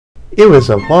It was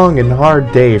a long and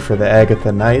hard day for the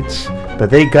Agatha Knights, but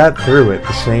they got through it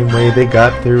the same way they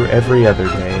got through every other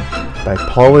day, by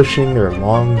polishing their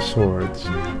long swords.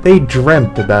 They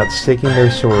dreamt about sticking their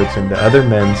swords into other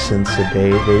men since the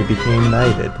day they became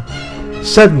knighted.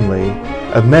 Suddenly,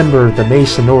 a member of the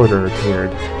Mason Order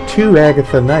appeared. 2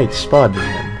 Agatha Knights spotted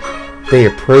him. They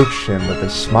approached him with a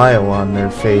smile on their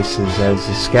faces as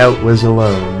the scout was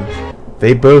alone.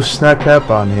 They both snuck up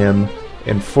on him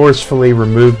and forcefully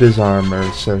removed his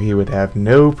armor so he would have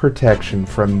no protection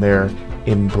from their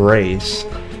embrace,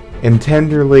 and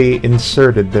tenderly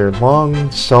inserted their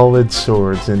long, solid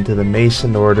swords into the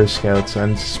Mason Order scout's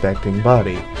unsuspecting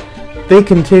body. They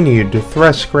continued to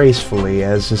thrust gracefully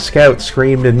as the scout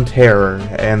screamed in terror,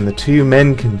 and the 2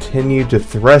 men continued to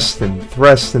thrust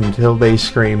until they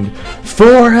screamed,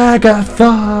 "For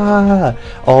Agatha!"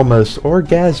 almost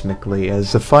orgasmically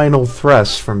as the final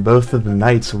thrusts from both of the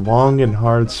knights' long and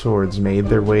hard swords made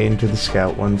their way into the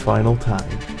scout one final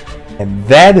time. And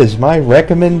that is my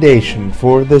recommendation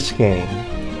for this game.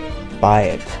 Buy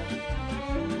it.